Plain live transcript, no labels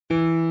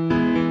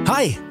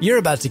Hi, you're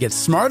about to get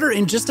smarter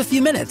in just a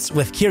few minutes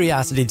with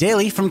Curiosity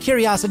Daily from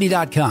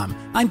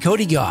Curiosity.com. I'm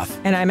Cody Goff.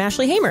 And I'm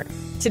Ashley Hamer.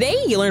 Today,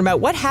 you learn about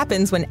what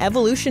happens when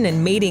evolution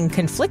and mating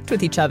conflict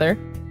with each other,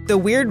 the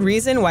weird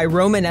reason why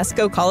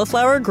Romanesco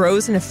cauliflower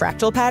grows in a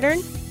fractal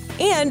pattern,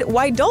 and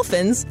why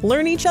dolphins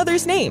learn each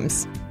other's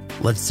names.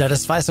 Let's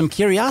satisfy some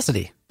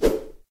curiosity.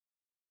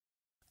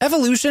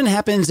 Evolution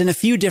happens in a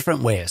few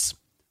different ways.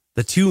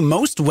 The two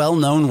most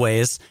well-known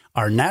ways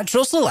are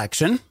natural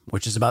selection,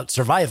 which is about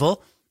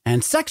survival,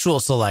 and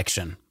sexual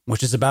selection,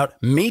 which is about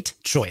mate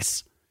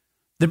choice.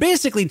 They're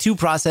basically two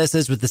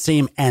processes with the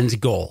same end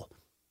goal.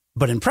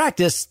 But in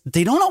practice,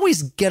 they don't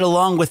always get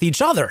along with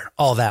each other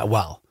all that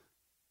well.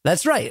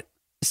 That's right.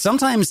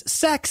 Sometimes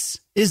sex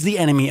is the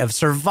enemy of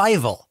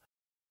survival.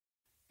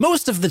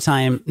 Most of the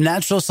time,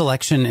 natural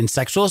selection and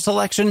sexual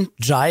selection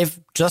jive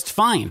just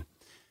fine.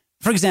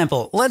 For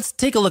example, let's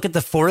take a look at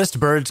the forest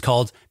birds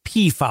called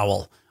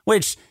peafowl,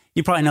 which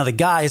you probably know the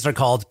guys are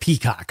called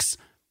peacocks.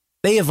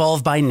 They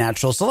evolve by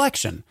natural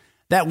selection.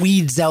 That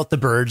weeds out the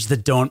birds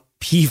that don't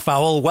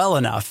peafowl well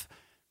enough.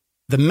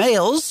 The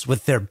males,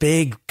 with their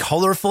big,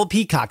 colorful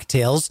peacock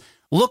tails,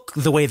 look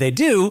the way they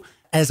do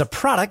as a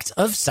product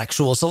of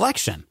sexual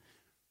selection.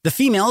 The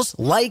females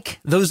like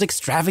those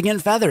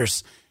extravagant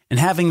feathers, and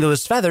having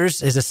those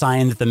feathers is a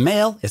sign that the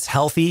male is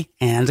healthy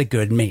and a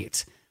good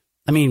mate.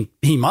 I mean,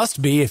 he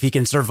must be if he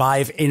can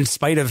survive in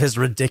spite of his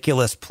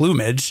ridiculous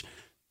plumage.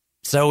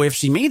 So if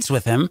she mates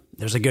with him,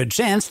 there's a good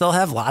chance they'll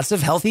have lots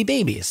of healthy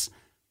babies.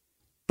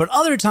 But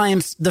other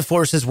times, the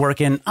forces work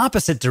in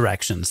opposite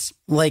directions,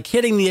 like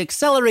hitting the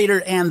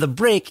accelerator and the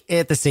brake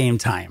at the same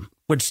time,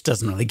 which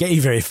doesn't really get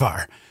you very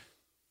far.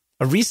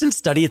 A recent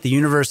study at the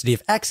University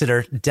of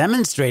Exeter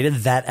demonstrated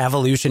that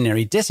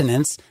evolutionary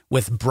dissonance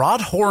with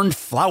broad-horned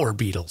flower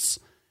beetles.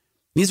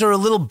 These are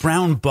little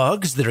brown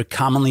bugs that are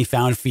commonly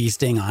found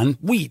feasting on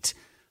wheat.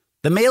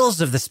 The males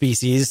of the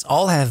species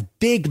all have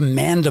big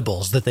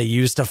mandibles that they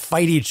use to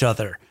fight each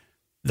other.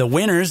 The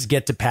winners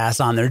get to pass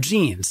on their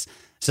genes,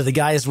 so the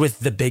guys with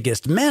the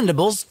biggest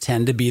mandibles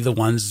tend to be the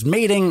ones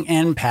mating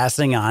and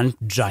passing on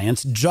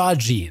giant jaw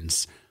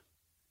genes.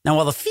 Now,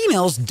 while the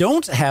females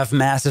don't have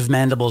massive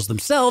mandibles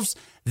themselves,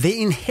 they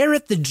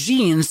inherit the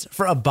genes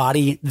for a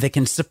body that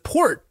can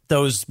support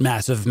those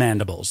massive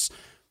mandibles.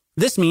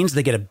 This means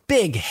they get a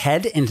big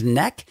head and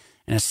neck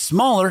and a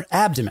smaller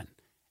abdomen.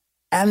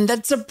 And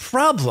that's a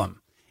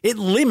problem. It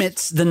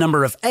limits the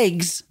number of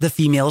eggs the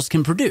females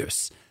can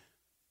produce.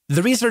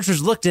 The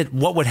researchers looked at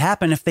what would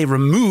happen if they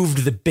removed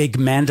the big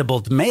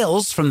mandibled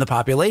males from the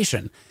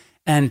population.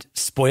 And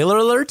spoiler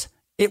alert,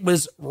 it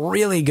was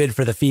really good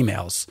for the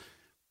females.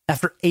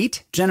 After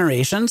 8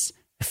 generations,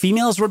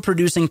 females were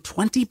producing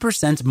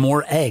 20%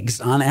 more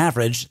eggs on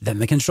average than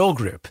the control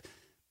group.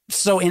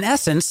 So in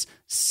essence,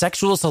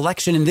 sexual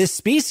selection in this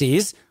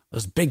species,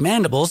 those big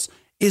mandibles,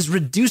 is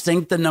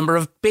reducing the number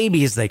of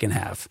babies they can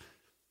have.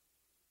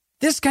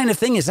 This kind of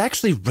thing is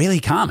actually really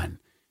common,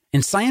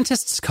 and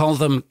scientists call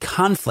them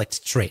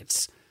conflict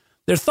traits.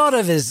 They're thought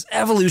of as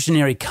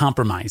evolutionary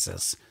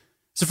compromises.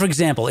 So for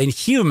example, in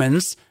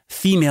humans,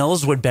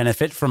 females would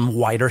benefit from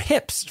wider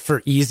hips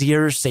for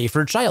easier,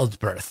 safer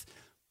childbirth.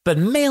 But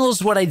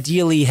males would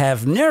ideally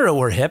have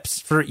narrower hips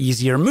for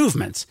easier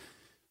movement.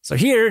 So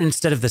here,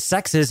 instead of the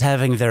sexes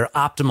having their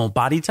optimal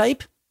body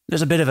type,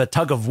 there's a bit of a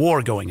tug of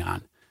war going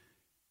on.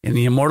 In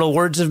the immortal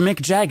words of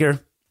Mick Jagger,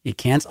 you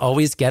can't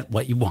always get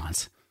what you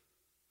want.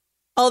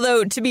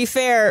 Although, to be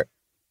fair,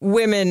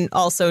 women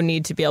also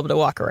need to be able to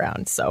walk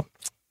around, so,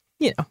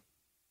 you know.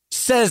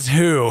 Says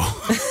who?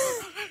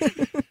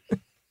 It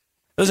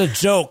was a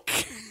joke.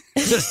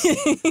 Just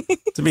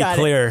to be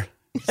clear.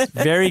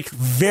 Very,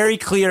 very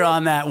clear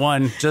on that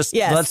one. Just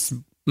yes. Let's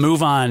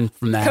move on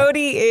from that.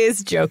 Cody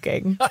is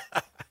joking.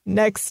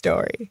 Next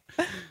story.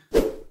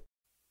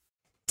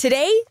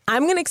 Today,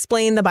 I'm going to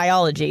explain the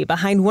biology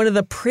behind one of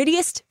the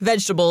prettiest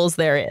vegetables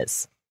there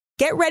is.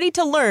 Get ready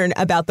to learn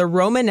about the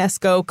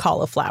Romanesco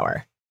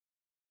cauliflower.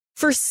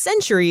 For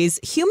centuries,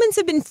 humans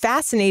have been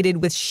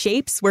fascinated with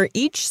shapes where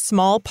each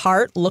small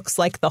part looks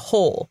like the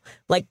whole,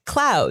 like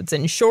clouds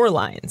and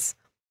shorelines.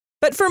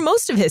 But for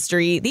most of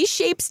history, these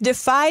shapes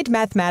defied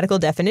mathematical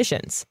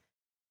definitions.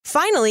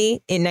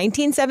 Finally, in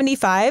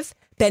 1975,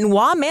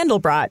 Benoit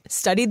Mandelbrot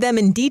studied them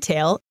in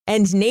detail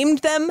and named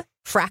them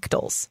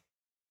fractals.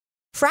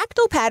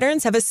 Fractal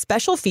patterns have a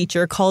special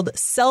feature called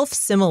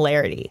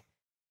self-similarity.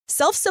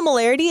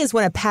 Self-similarity is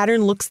when a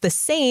pattern looks the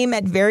same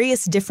at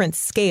various different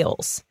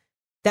scales.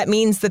 That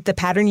means that the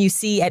pattern you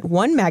see at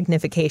one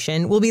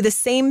magnification will be the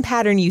same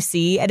pattern you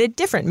see at a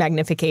different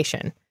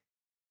magnification.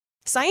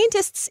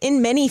 Scientists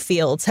in many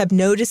fields have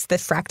noticed that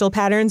fractal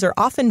patterns are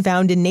often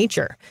found in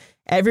nature,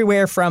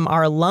 everywhere from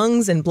our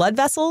lungs and blood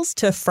vessels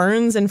to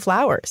ferns and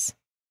flowers.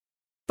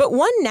 But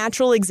one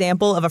natural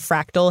example of a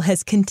fractal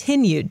has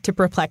continued to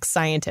perplex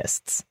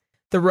scientists: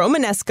 the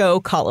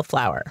Romanesco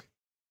cauliflower.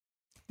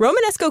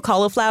 Romanesco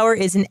cauliflower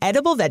is an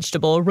edible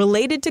vegetable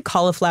related to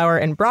cauliflower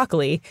and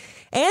broccoli,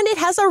 and it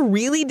has a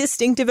really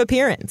distinctive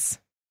appearance.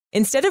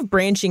 Instead of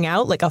branching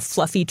out like a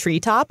fluffy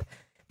treetop,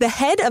 The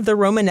head of the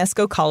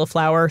Romanesco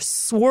cauliflower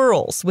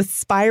swirls with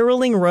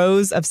spiraling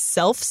rows of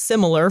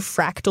self-similar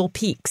fractal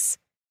peaks.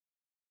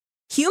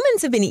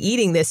 Humans have been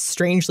eating this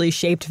strangely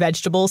shaped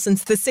vegetable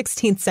since the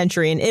 16th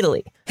century in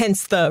Italy,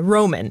 hence the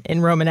Roman in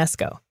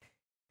Romanesco.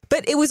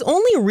 But it was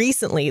only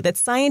recently that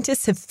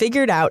scientists have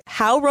figured out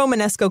how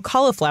Romanesco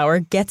cauliflower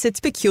gets its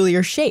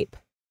peculiar shape.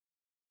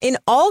 In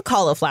all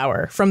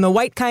cauliflower, from the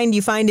white kind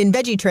you find in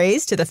veggie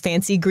trays to the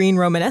fancy green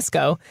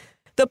Romanesco,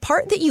 the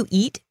part that you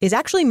eat is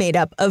actually made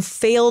up of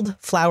failed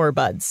flower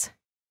buds.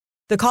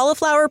 The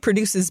cauliflower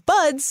produces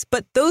buds,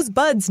 but those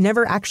buds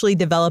never actually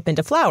develop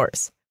into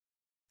flowers.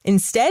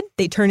 Instead,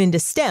 they turn into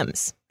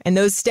stems, and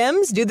those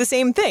stems do the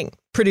same thing,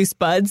 produce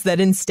buds that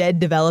instead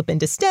develop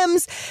into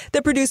stems,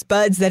 that produce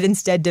buds that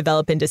instead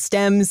develop into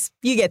stems.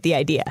 You get the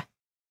idea.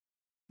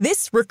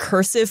 This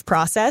recursive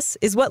process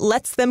is what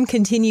lets them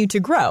continue to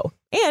grow,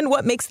 and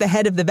what makes the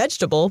head of the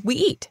vegetable we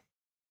eat.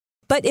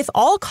 But if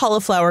all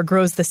cauliflower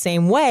grows the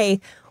same way,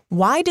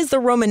 why does the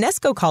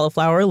Romanesco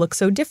cauliflower look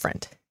so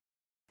different?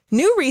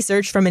 New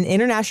research from an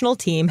international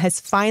team has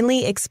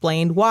finally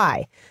explained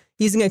why,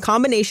 using a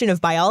combination of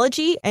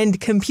biology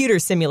and computer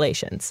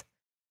simulations.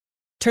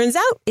 Turns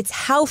out it's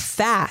how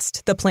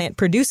fast the plant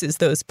produces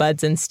those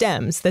buds and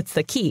stems that's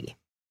the key.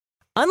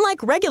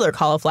 Unlike regular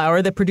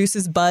cauliflower that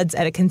produces buds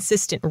at a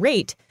consistent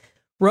rate,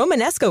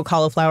 Romanesco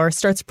cauliflower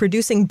starts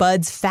producing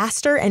buds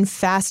faster and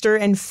faster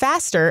and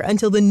faster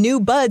until the new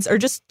buds are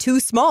just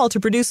too small to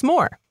produce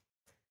more.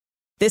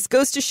 This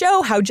goes to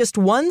show how just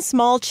one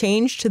small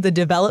change to the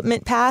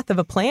development path of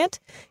a plant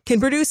can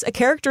produce a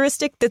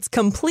characteristic that's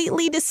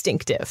completely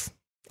distinctive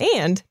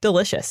and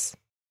delicious.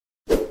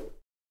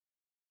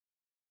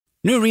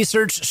 New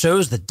research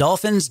shows that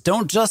dolphins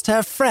don't just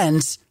have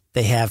friends,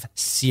 they have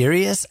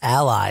serious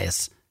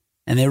allies.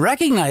 And they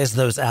recognize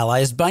those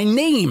allies by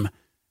name,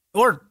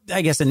 or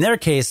I guess in their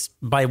case,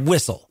 by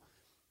whistle.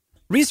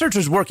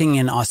 Researchers working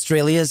in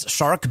Australia's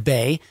Shark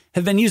Bay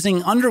have been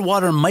using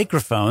underwater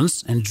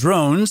microphones and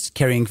drones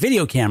carrying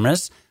video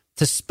cameras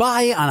to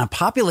spy on a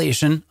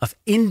population of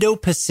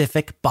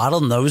Indo-Pacific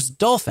bottlenose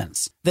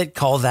dolphins that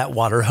call that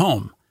water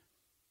home.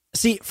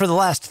 See, for the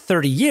last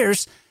 30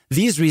 years,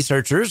 these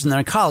researchers and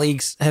their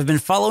colleagues have been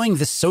following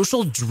the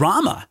social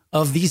drama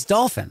of these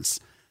dolphins.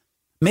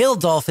 Male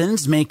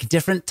dolphins make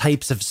different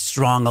types of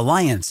strong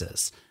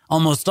alliances,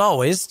 almost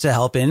always to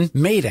help in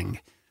mating.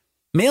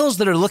 Males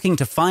that are looking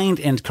to find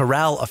and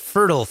corral a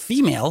fertile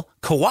female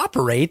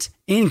cooperate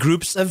in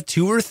groups of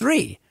 2 or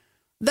 3.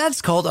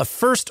 That's called a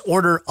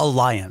first-order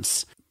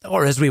alliance,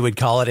 or as we would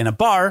call it in a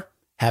bar,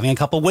 having a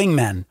couple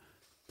wingmen.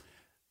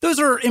 Those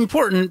are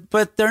important,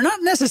 but they're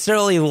not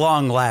necessarily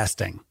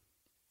long-lasting.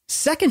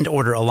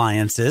 Second-order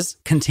alliances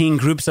contain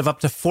groups of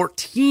up to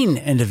 14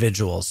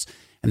 individuals,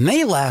 and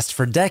they last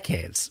for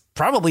decades,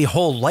 probably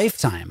whole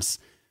lifetimes.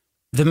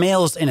 The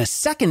males in a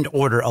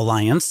second-order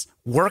alliance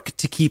work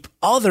to keep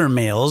other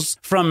males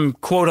from,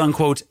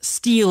 quote-unquote,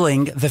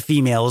 stealing the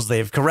females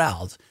they've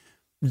corralled.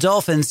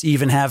 Dolphins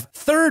even have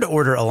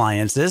third-order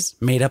alliances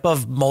made up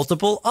of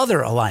multiple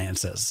other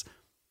alliances.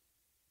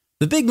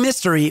 The big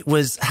mystery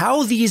was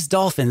how these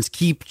dolphins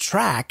keep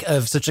track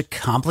of such a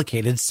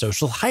complicated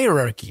social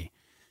hierarchy.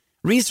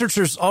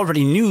 Researchers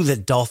already knew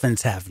that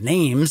dolphins have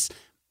names.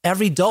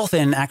 Every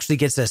dolphin actually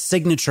gets a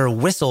signature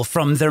whistle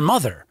from their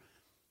mother.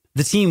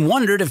 The team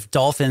wondered if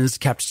dolphins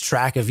kept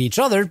track of each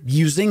other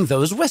using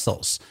those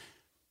whistles.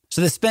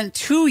 So they spent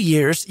 2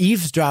 years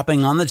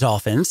eavesdropping on the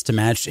dolphins to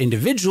match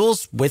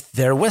individuals with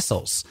their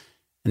whistles.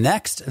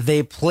 Next,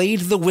 they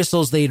played the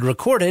whistles they'd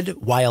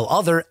recorded while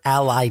other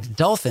allied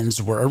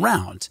dolphins were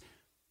around.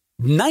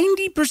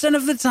 90%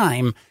 of the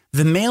time,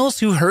 the males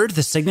who heard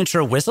the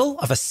signature whistle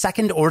of a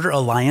second-order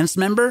alliance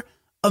member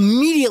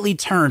immediately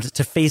turned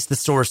to face the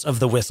source of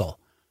the whistle.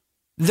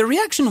 The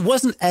reaction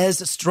wasn't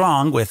as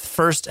strong with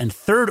first and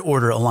third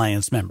order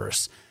alliance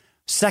members.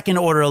 Second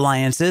order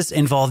alliances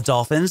involve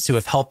dolphins who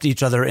have helped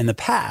each other in the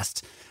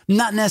past,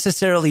 not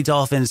necessarily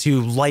dolphins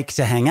who like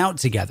to hang out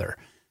together.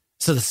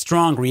 So the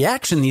strong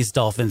reaction these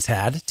dolphins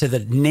had to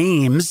the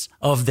names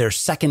of their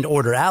second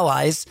order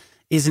allies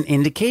is an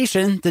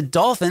indication that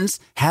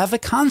dolphins have a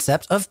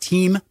concept of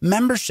team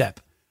membership.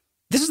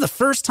 This is the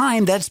first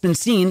time that's been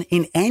seen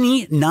in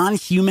any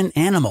non-human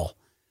animal.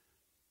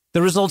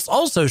 The results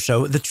also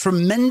show the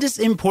tremendous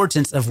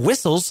importance of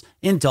whistles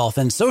in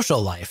dolphin social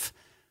life.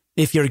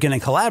 If you're going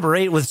to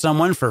collaborate with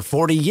someone for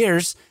 40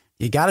 years,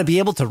 you got to be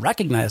able to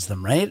recognize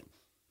them, right?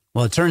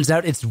 Well, it turns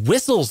out it's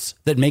whistles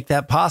that make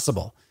that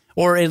possible,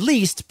 or at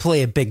least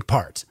play a big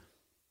part.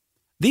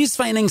 These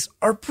findings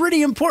are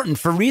pretty important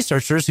for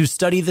researchers who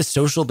study the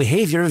social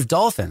behavior of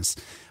dolphins,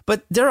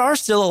 but there are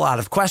still a lot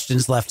of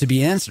questions left to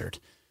be answered.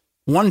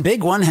 One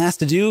big one has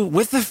to do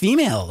with the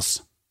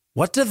females.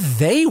 What do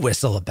they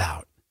whistle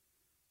about?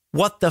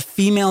 What the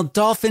female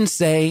dolphins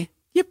say.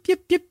 Yip,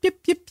 yip, yip, yip,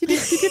 yip, yip,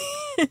 yip,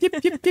 yip,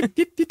 yip, yip, yip,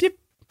 yip, yip, yip.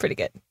 Pretty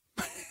good.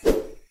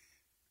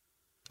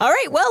 All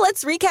right, well,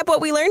 let's recap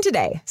what we learned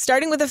today,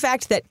 starting with the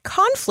fact that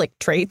conflict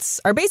traits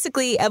are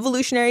basically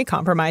evolutionary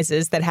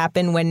compromises that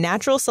happen when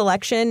natural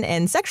selection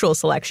and sexual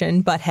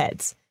selection butt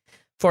heads.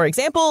 For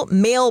example,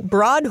 male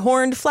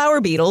broad-horned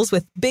flower beetles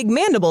with big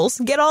mandibles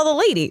get all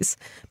the ladies,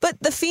 but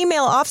the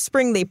female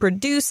offspring they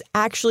produce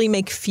actually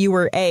make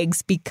fewer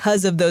eggs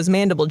because of those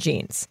mandible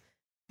genes.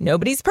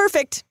 Nobody's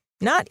perfect,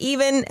 not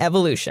even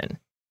evolution.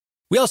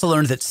 We also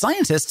learned that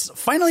scientists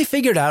finally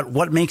figured out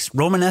what makes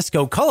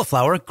Romanesco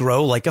cauliflower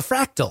grow like a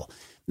fractal.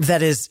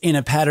 That is, in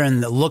a pattern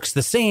that looks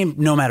the same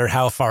no matter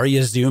how far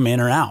you zoom in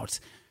or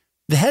out.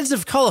 The heads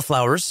of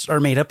cauliflowers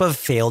are made up of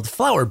failed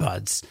flower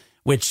buds,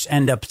 which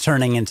end up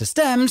turning into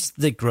stems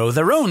that grow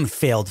their own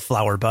failed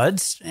flower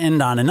buds,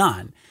 and on and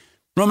on.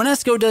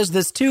 Romanesco does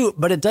this too,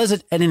 but it does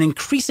it at an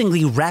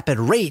increasingly rapid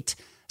rate,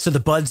 so the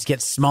buds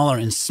get smaller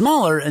and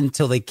smaller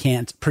until they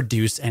can't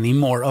produce any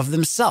more of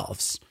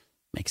themselves.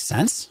 Makes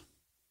sense?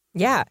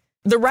 Yeah.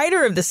 The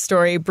writer of this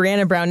story,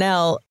 Brianna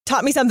Brownell,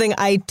 taught me something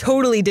I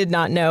totally did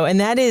not know,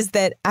 and that is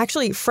that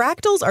actually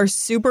fractals are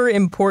super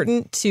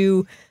important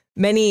to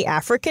many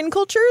African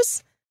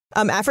cultures.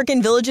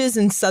 African villages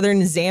in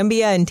southern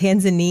Zambia and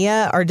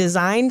Tanzania are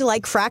designed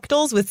like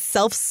fractals with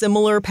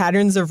self-similar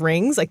patterns of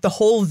rings, like the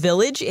whole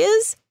village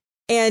is.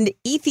 And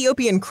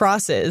Ethiopian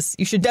crosses,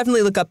 you should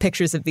definitely look up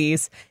pictures of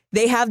these.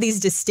 They have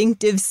these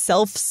distinctive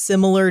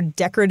self-similar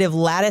decorative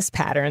lattice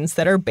patterns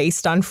that are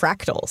based on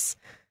fractals.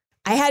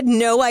 I had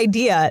no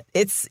idea.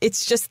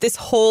 It's just this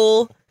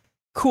whole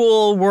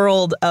cool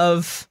world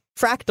of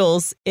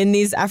fractals in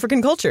these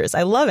African cultures.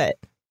 I love it.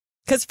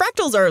 Because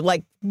fractals are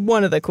like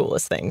one of the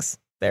coolest things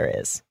there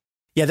is.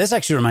 Yeah, this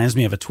actually reminds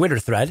me of a Twitter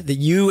thread that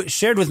you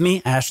shared with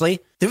me,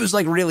 Ashley. It was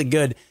like really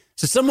good.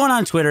 So someone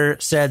on Twitter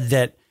said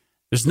that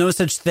there's no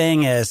such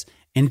thing as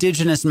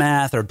indigenous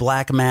math or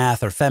black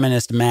math or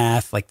feminist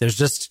math. Like there's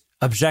just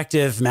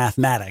objective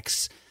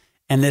mathematics.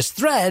 And this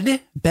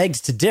thread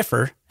begs to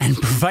differ and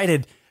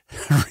provided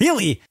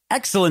really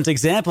excellent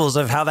examples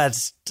of how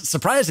that's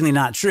surprisingly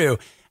not true.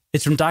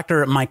 It's from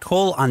Dr.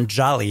 Michael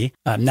Anjali,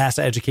 a NASA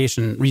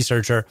education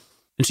researcher.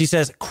 And she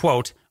says,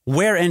 quote,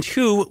 "Where and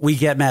who we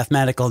get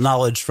mathematical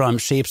knowledge from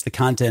shapes the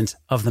content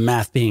of the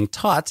math being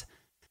taught."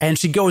 And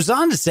she goes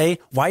on to say,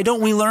 why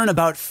don't we learn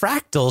about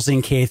fractals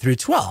in K through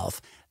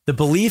 12? The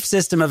belief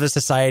system of a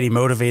society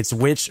motivates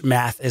which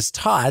math is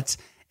taught.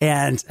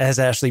 And as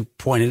Ashley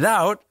pointed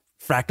out,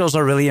 fractals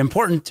are really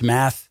important to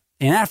math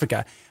in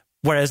Africa.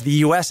 Whereas the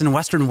US and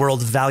Western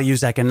world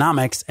values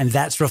economics, and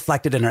that's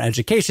reflected in our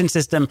education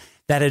system.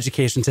 That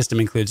education system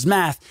includes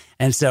math.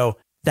 And so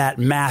that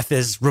math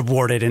is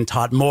rewarded and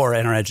taught more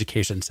in our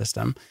education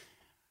system.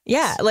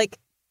 Yeah,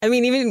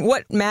 even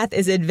what math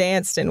is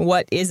advanced and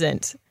what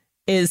isn't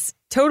is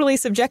totally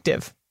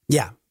subjective.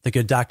 Yeah. The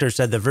good doctor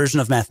said the version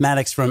of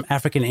mathematics from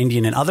African,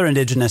 Indian, and other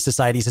indigenous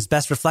societies is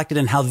best reflected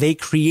in how they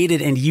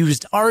created and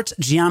used art,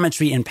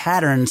 geometry, and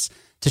patterns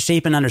to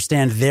shape and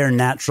understand their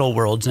natural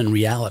worlds and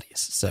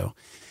realities. So,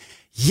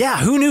 yeah,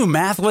 who knew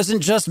math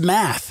wasn't just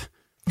math?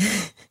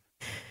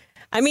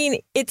 I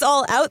mean, it's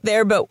all out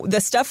there, but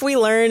the stuff we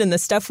learn and the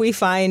stuff we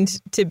find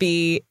to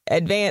be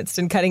advanced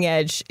and cutting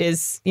edge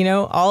is,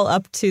 all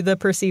up to the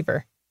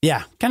perceiver.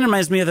 Yeah, kind of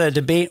reminds me of the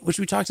debate, which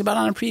we talked about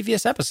on a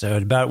previous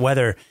episode, about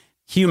whether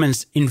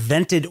humans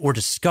invented or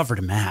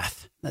discovered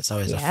math. That's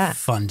always a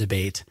fun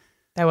debate.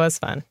 That was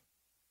fun.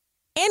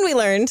 And we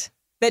learned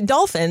that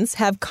dolphins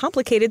have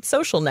complicated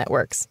social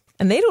networks,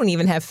 and they don't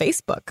even have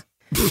Facebook.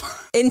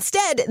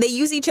 Instead, they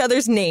use each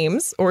other's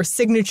names or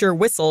signature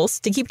whistles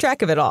to keep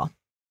track of it all.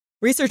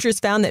 Researchers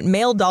found that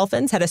male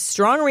dolphins had a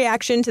strong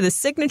reaction to the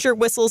signature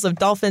whistles of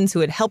dolphins who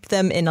had helped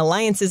them in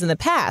alliances in the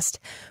past,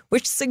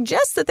 which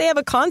suggests that they have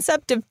a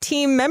concept of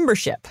team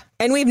membership.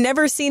 And we've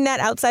never seen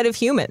that outside of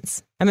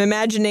humans. I'm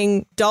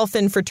imagining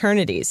dolphin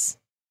fraternities.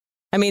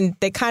 I mean,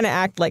 they kind of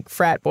act like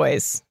frat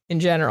boys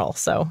in general,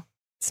 so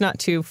it's not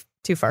too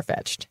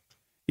far-fetched.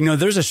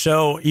 There's a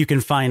show you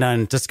can find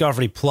on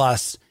Discovery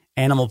Plus,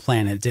 Animal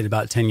Planet did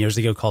about 10 years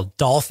ago, called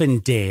Dolphin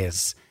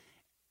Days.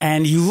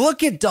 And you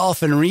look at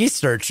dolphin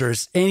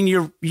researchers and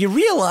you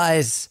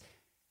realize,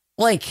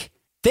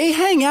 they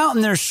hang out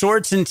in their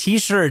shorts and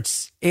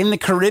T-shirts in the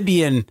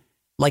Caribbean,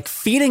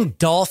 feeding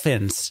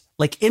dolphins,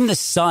 in the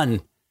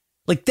sun.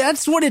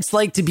 That's what it's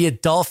like to be a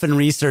dolphin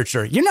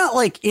researcher. You're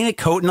not, in a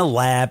coat in a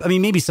lab. I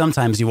mean, maybe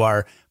sometimes you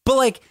are.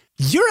 But,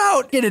 you're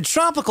out in a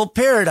tropical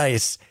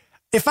paradise.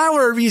 If I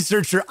were a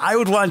researcher, I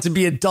would want to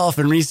be a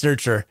dolphin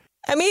researcher.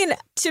 I mean,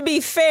 to be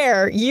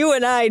fair, you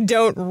and I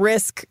don't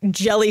risk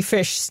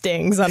jellyfish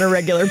stings on a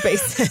regular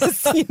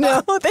basis.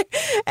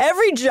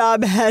 Every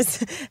job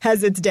has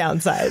its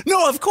downside.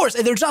 No, of course.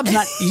 And their job's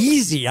not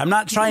easy. I'm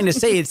not trying to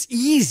say it's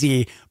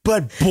easy,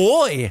 but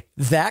boy,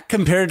 that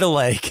compared to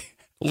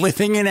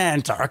living in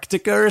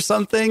Antarctica or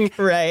something.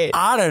 Right.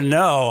 I don't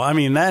know. I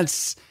mean,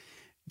 that's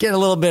get a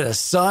little bit of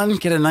sun,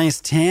 get a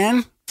nice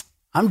tan.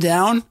 I'm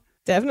down.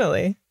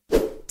 Definitely.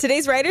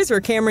 Today's writers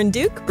were Cameron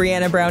Duke,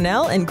 Brianna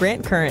Brownell, and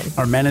Grant Curran.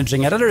 Our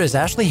managing editor is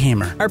Ashley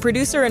Hamer. Our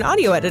producer and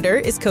audio editor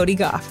is Cody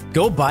Goff.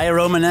 Go buy a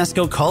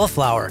Romanesco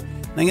cauliflower,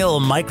 then get a little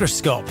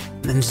microscope,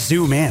 and then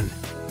zoom in.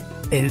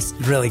 It's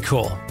really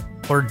cool.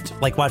 Or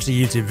watch a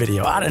YouTube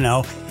video. I don't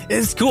know.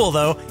 It's cool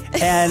though.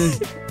 And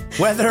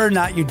whether or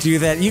not you do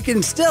that, you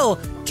can still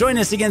Join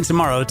us again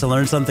tomorrow to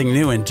learn something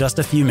new in just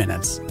a few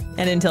minutes.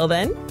 And until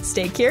then,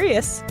 stay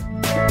curious.